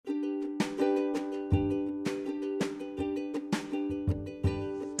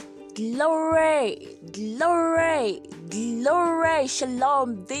Glory, glory, glory,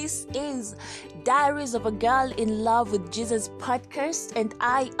 shalom. This is Diaries of a Girl in Love with Jesus podcast, and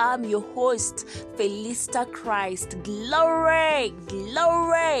I am your host, Felista Christ. Glory,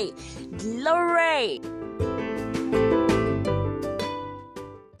 glory, glory.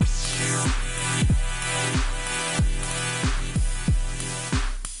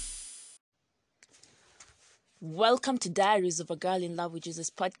 Welcome to Diaries of a Girl in Love with Jesus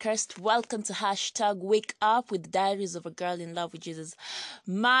podcast. Welcome to #Wake Up with Diaries of a Girl in Love with Jesus.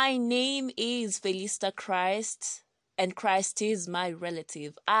 My name is Felista Christ, and Christ is my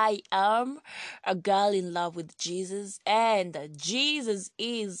relative. I am a girl in love with Jesus, and Jesus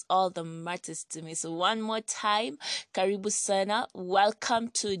is all that matters to me. So one more time, karibu sana. Welcome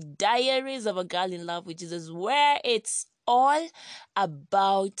to Diaries of a Girl in Love with Jesus, where it's all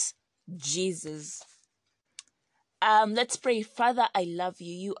about Jesus. Let's pray. Father, I love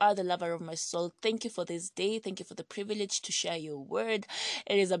you. You are the lover of my soul. Thank you for this day. Thank you for the privilege to share your word.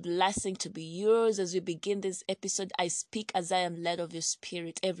 It is a blessing to be yours. As we begin this episode, I speak as I am led of your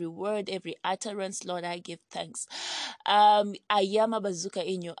spirit. Every word, every utterance, Lord, I give thanks. I am a bazooka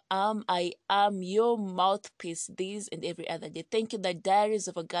in your arm. I am your mouthpiece this and every other day. Thank you that Diaries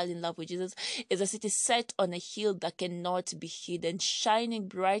of a Girl in Love with Jesus is a city set on a hill that cannot be hidden, shining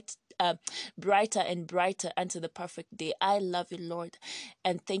brighter and brighter unto the perfect day. I love you, Lord,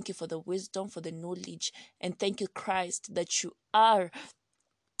 and thank you for the wisdom, for the knowledge, and thank you, Christ, that you are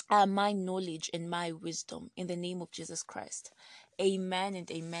my knowledge and my wisdom. In the name of Jesus Christ, amen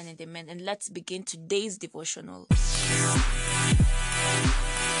and amen and amen. And let's begin today's devotional.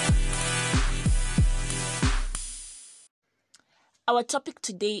 Our topic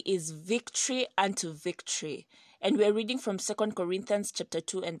today is victory unto victory. And we're reading from 2 Corinthians chapter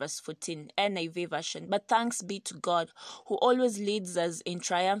 2 and verse 14, NIV version. But thanks be to God, who always leads us in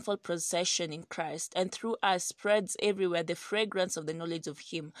triumphal procession in Christ, and through us spreads everywhere the fragrance of the knowledge of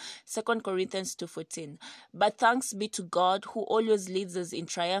Him. 2 Corinthians 2:14. But thanks be to God, who always leads us in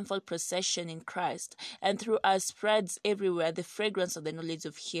triumphal procession in Christ, and through us spreads everywhere the fragrance of the knowledge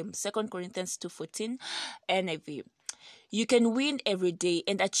of Him. 2 Corinthians 2:14, NIV. You can win every day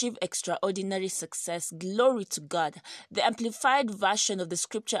and achieve extraordinary success. Glory to God. The amplified version of the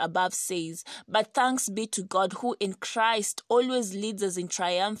scripture above says, but thanks be to God who in Christ always leads us in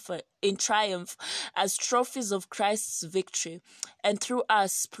triumph as trophies of Christ's victory, and through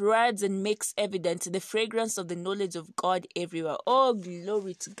us spreads and makes evident the fragrance of the knowledge of God everywhere. Oh,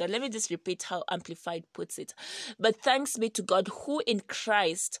 glory to God. Let me just repeat how Amplified puts it. But thanks be to God who in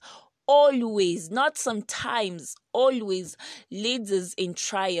Christ always, not sometimes, always leads us in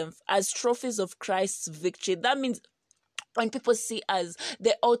triumph as trophies of Christ's victory. That means when people see us,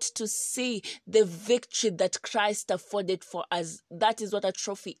 they ought to see the victory that Christ afforded for us. That is what a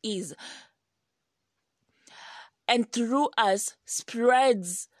trophy is. And through us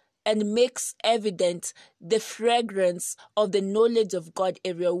spreads and makes evident the fragrance of the knowledge of God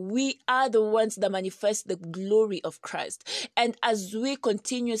area. We are the ones that manifest the glory of Christ. And as we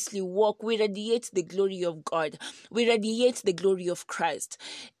continuously walk, we radiate the glory of God. We radiate the glory of Christ.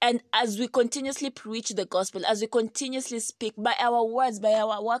 And as we continuously preach the gospel, as we continuously speak by our words, by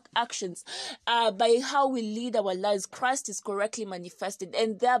our work actions, by how we lead our lives, Christ is correctly manifested,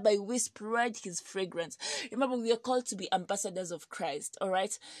 and thereby we spread His fragrance. Remember, we are called to be ambassadors of Christ, all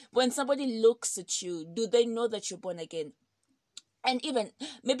right? When somebody looks at you, do they know that you're born again? And even,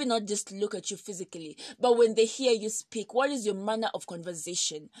 maybe not just look at you physically, but when they hear you speak, what is your manner of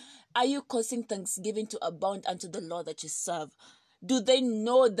conversation? Are you causing thanksgiving to abound unto the Lord that you serve? Do they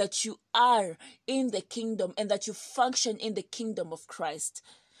know that you are in the kingdom and that you function in the kingdom of Christ?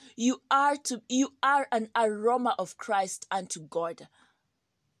 You are an aroma of Christ unto God.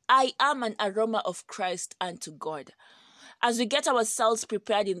 I am an aroma of Christ unto God. As we get ourselves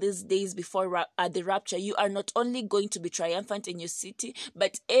prepared in these days before the rapture, you are not only going to be triumphant in your city,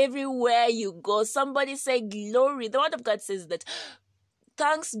 but everywhere you go. Somebody say glory. The word of God says that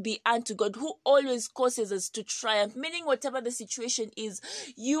thanks be unto God who always causes us to triumph, meaning whatever the situation is,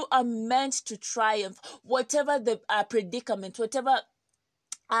 you are meant to triumph. Whatever the predicament, whatever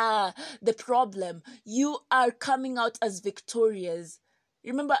the problem, you are coming out as victorious.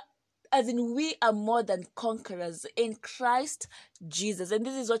 Remember, as in, we are more than conquerors in Christ Jesus. And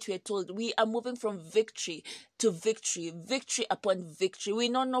this is what we are told. We are moving from victory to victory, victory upon victory. We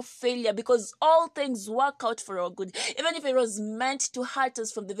know no failure because all things work out for our good. Even if it was meant to hurt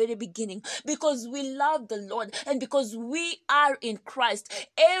us from the very beginning, because we love the Lord and because we are in Christ,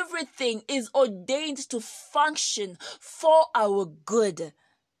 everything is ordained to function for our good.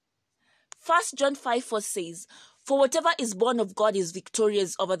 1 John 5:4 says, For whatever is born of God is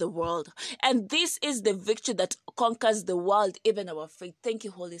victorious over the world. And this is the victory that conquers the world, even our faith. Thank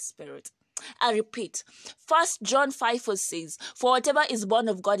you, Holy Spirit. I repeat, 1 John 5:4 says, for whatever is born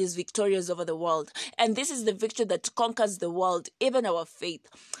of God is victorious over the world. And this is the victory that conquers the world, even our faith.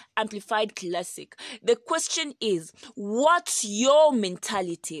 Amplified Classic. The question is, what's your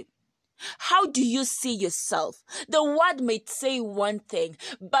mentality? How do you see yourself? The word may say one thing,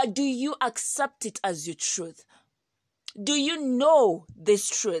 but do you accept it as your truth? Do you know this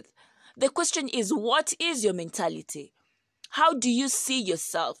truth? The question is, what is your mentality? How do you see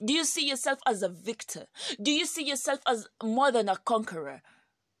yourself? Do you see yourself as a victor? Do you see yourself as more than a conqueror?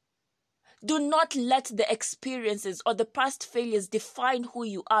 Do not let the experiences or the past failures define who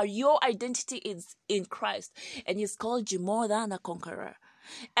you are. Your identity is in Christ, and He's called you more than a conqueror.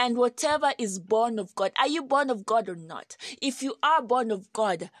 And whatever is born of God, are you born of God or not? If you are born of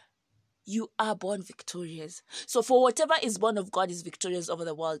God, you are born victorious. So for whatever is born of God is victorious over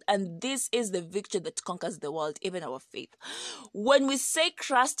the world. And this is the victory that conquers the world, even our faith. When we say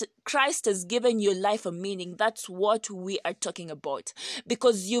Christ has given your life a meaning, that's what we are talking about.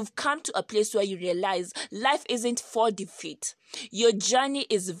 Because you've come to a place where you realize life isn't for defeat. Your journey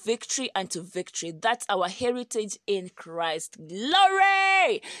is victory unto victory. That's our heritage in Christ.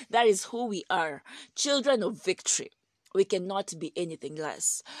 Glory! That is who we are. Children of victory. We cannot be anything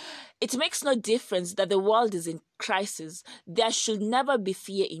less. It makes no difference that the world is in crisis. There should never be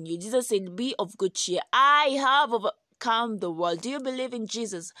fear in you. Jesus said, be of good cheer. I have overcome the world. Do you believe in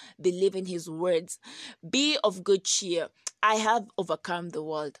Jesus? Believe in His words. Be of good cheer. I have overcome the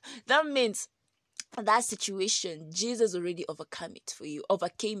world. That means that situation, Jesus already overcame it for you.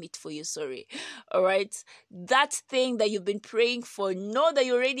 All right. That thing that you've been praying for, know that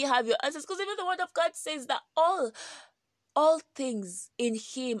you already have your answers. Because even the word of God says that all things in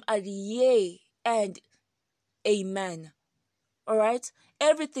Him are yea and amen. All right?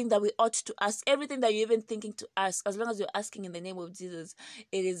 Everything that we ought to ask, everything that you're even thinking to ask, as long as you're asking in the name of Jesus,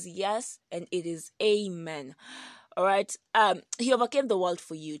 it is yes and it is amen. All right. He overcame the world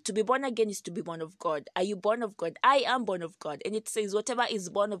for you. To be born again is to be born of God. Are you born of God? I am born of God. And it says whatever is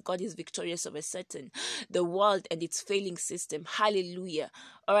born of God is victorious over Satan, the world and its failing system. Hallelujah.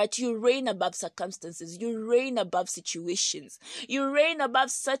 All right. You reign above circumstances. You reign above situations. You reign above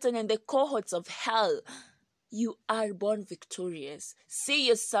Satan and the cohorts of hell. You are born victorious. See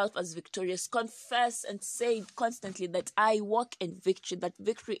yourself as victorious. Confess and say constantly that I walk in victory, that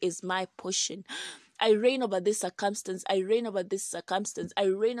victory is my portion. I reign over this circumstance. I reign over this circumstance. I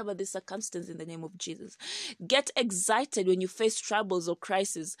reign over this circumstance in the name of Jesus. Get excited when you face troubles or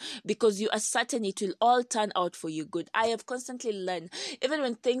crises because you are certain it will all turn out for you good. I have constantly learned, even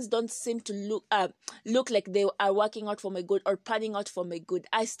when things don't seem to look like they are working out for my good or panning out for my good,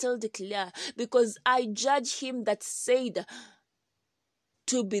 I still declare because I judge Him that said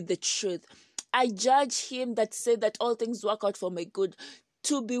to be the truth. I judge Him that said that all things work out for my good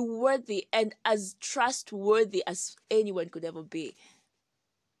to be worthy and as trustworthy as anyone could ever be.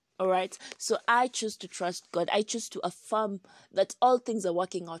 All right. So I choose to trust God. I choose to affirm that all things are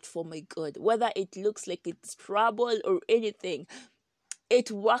working out for my good. Whether it looks like it's trouble or anything,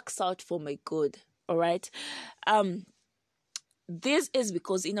 it works out for my good. All right. This is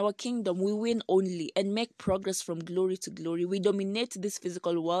because in our kingdom, we win only and make progress from glory to glory. We dominate this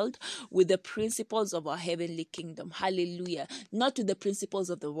physical world with the principles of our heavenly kingdom. Hallelujah. Not with the principles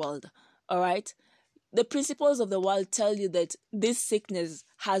of the world. All right. The principles of the world tell you that this sickness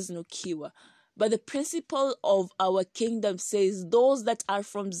has no cure. But the principle of our kingdom says, those that are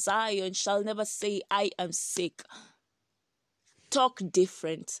from Zion shall never say, I am sick. Talk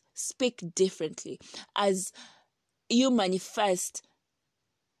different. Speak differently. As you manifest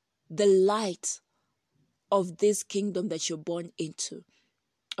the light of this kingdom that you're born into.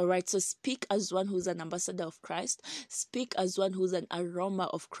 All right, so speak as one who's an ambassador of Christ. Speak as one who's an aroma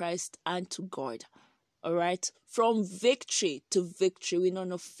of Christ unto God. All right, from victory to victory, we know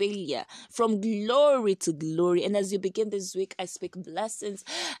no failure, from glory to glory. And as you begin this week, I speak blessings.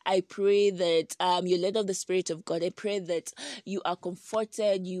 I pray that you're led of the Spirit of God. I pray that you are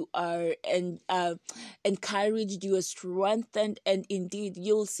comforted, you are encouraged, you are strengthened, and indeed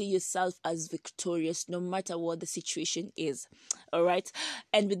you'll see yourself as victorious no matter what the situation is. All right,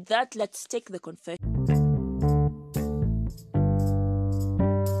 and with that, let's take the confession.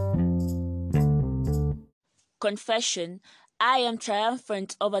 Confession, I am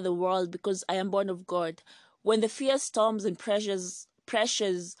triumphant over the world because I am born of God. When the fierce storms and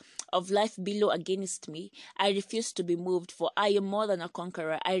pressures of life below against me, I refuse to be moved, for I am more than a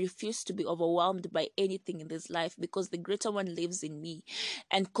conqueror. I refuse to be overwhelmed by anything in this life, because the greater one lives in me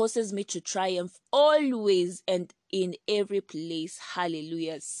and causes me to triumph always and in every place.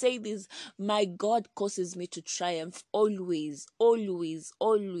 Hallelujah. Say this: my God causes me to triumph always, always,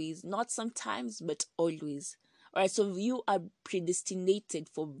 always. Not sometimes, but always. All right, so you are predestinated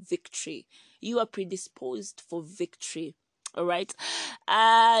for victory. You are predisposed for victory. All right.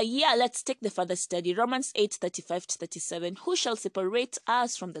 Let's take the further study. Romans 8:35-37. Who shall separate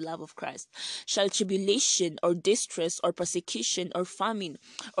us from the love of Christ? Shall tribulation or distress or persecution or famine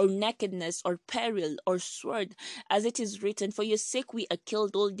or nakedness or peril or sword? As it is written, for your sake we are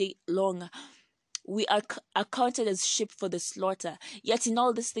killed all day long. We are accounted as sheep for the slaughter. Yet in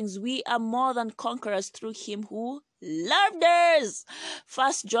all these things we are more than conquerors through him who loved us.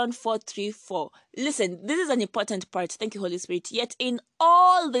 1 John 4:3-4. Listen, this is an important part. Thank you, Holy Spirit. Yet in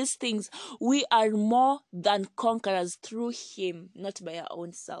all these things we are more than conquerors through him, not by our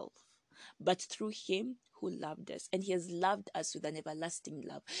own self, but through him who loved us. And he has loved us with an everlasting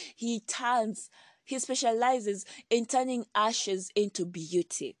love. He specializes in turning ashes into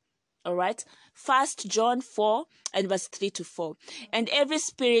beauty. All right. 1 John 4:3-4. And every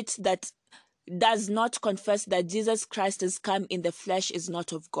spirit that does not confess that Jesus Christ has come in the flesh is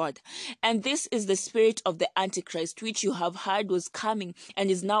not of God. And this is the spirit of the Antichrist, which you have heard was coming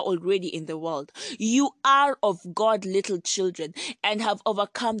and is now already in the world. You are of God, little children, and have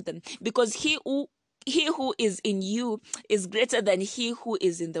overcome them, because he who is in you is greater than he who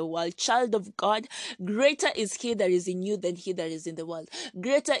is in the world. Child of God, greater is he that is in you than he that is in the world.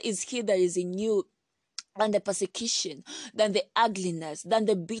 Greater is he that is in you than the persecution, than the ugliness, than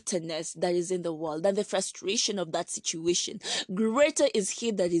the bitterness that is in the world, than the frustration of that situation. Greater is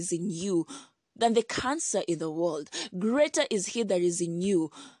he that is in you than the cancer in the world. Greater is he that is in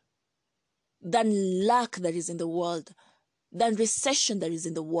you than lack that is in the world, than recession that is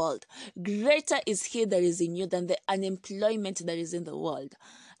in the world. Greater is he that is in you than the unemployment that is in the world.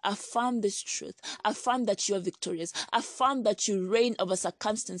 Affirm this truth. Affirm that you are victorious. Affirm that you reign over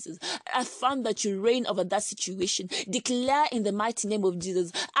circumstances. Affirm that you reign over that situation. Declare in the mighty name of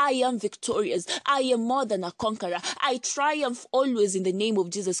Jesus, I am victorious. I am more than a conqueror. I triumph always in the name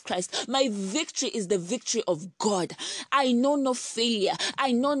of Jesus Christ. My victory is the victory of God. I know no failure.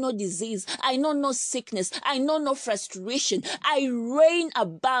 I know no disease. I know no sickness. I know no frustration. I reign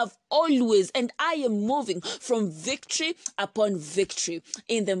above always, and I am moving from victory upon victory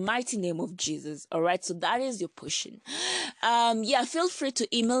in the mighty name of Jesus. All right, so that is your pushing. Feel free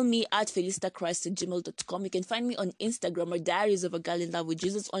to email me at felistachrist@gmail.com. You can find me on Instagram or Diaries of a Girl in Love with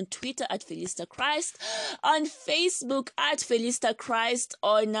Jesus, on Twitter at felistachrist, on Facebook at felistachrist,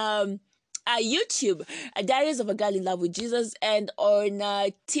 on YouTube, Diaries of a Girl in Love with Jesus, and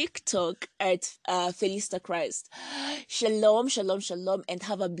on TikTok at Felista Christ. Shalom, shalom, shalom, and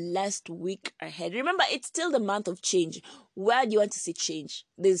have a blessed week ahead. Remember, it's still the month of change. Where do you want to see change?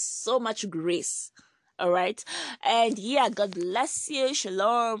 There's so much grace. All right. And God bless you.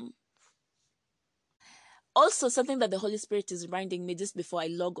 Shalom. Also, something that the Holy Spirit is reminding me just before I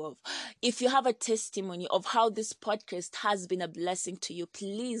log off. If you have a testimony of how this podcast has been a blessing to you,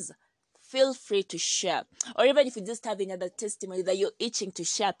 please feel free to share. Or even if you just have another testimony that you're itching to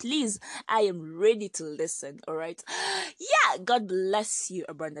share, please, I am ready to listen. All right. God bless you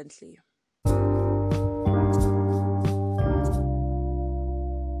abundantly.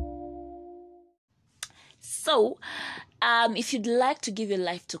 So, if you'd like to give your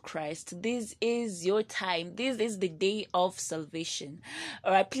life to Christ, this is your time. This is the day of salvation.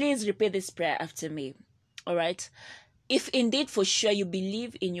 All right. Please repeat this prayer after me. All right. If indeed for sure you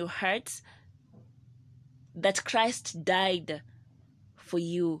believe in your heart that Christ died for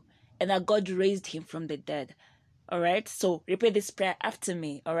you and that God raised him from the dead. All right. So repeat this prayer after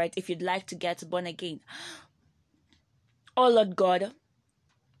me. All right. If you'd like to get born again. Oh Lord God,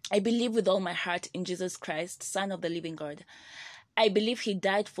 I believe with all my heart in Jesus Christ, Son of the living God. I believe he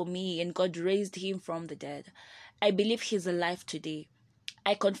died for me and God raised him from the dead. I believe he's alive today.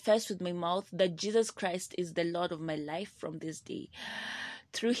 I confess with my mouth that Jesus Christ is the Lord of my life from this day.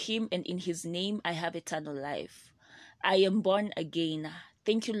 Through him and in his name, I have eternal life. I am born again.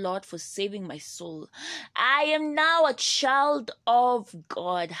 Thank you, Lord, for saving my soul. I am now a child of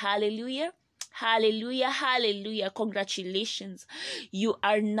God. Hallelujah. Hallelujah. Hallelujah. Congratulations. You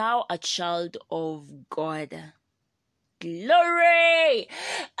are now a child of God. glory.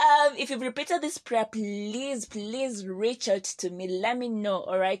 If you've repeated this prayer, please reach out to me. Let me know.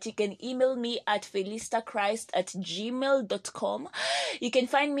 All right, you can email me at felistachrist@gmail.com. You can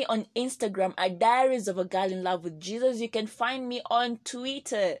find me on Instagram at Diaries of a Girl in Love with Jesus. You can find me on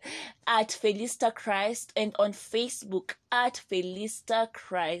Twitter at felistachrist and on Facebook at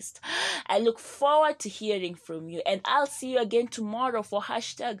felistachrist. I look forward to hearing from you, and I'll see you again tomorrow for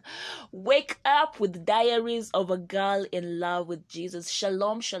 #Wake Up with Diaries of a Girl in Love with Jesus.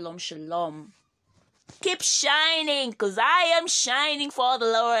 Shalom, shalom, shalom. Keep shining, because I am shining for the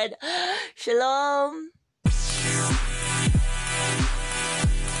Lord. Shalom.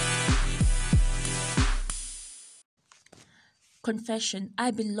 Confession. I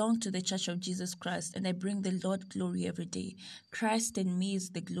belong to the Church of Jesus Christ, and I bring the Lord glory every day. Christ in me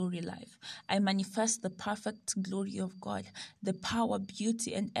is the glory life. I manifest the perfect glory of God, the power,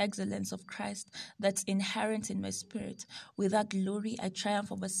 beauty, and excellence of Christ that's inherent in my spirit. With that glory, I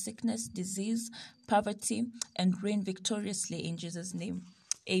triumph over sickness, disease, poverty, and reign victoriously in Jesus' name.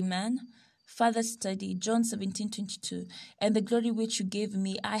 Amen. Further study, John 17:22. And the glory which you gave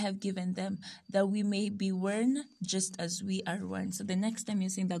me, I have given them, that we may be one just as we are one. So the next time you're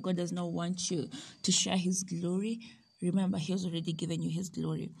saying that God does not want you to share his glory, remember, he has already given you his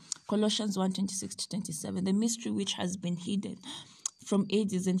glory. Colossians 1:26-27. The mystery which has been hidden from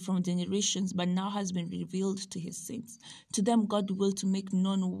ages and from generations, but now has been revealed to his saints. To them God willed to make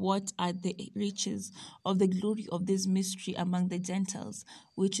known what are the riches of the glory of this mystery among the Gentiles,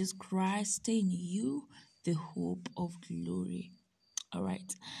 which is Christ in you, the hope of glory. All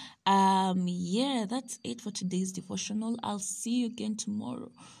right. That's it for today's devotional. I'll see you again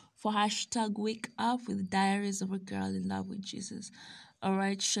tomorrow for #Wake Up with Diaries of a Girl in Love with Jesus. All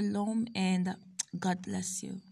right. Shalom and God bless you.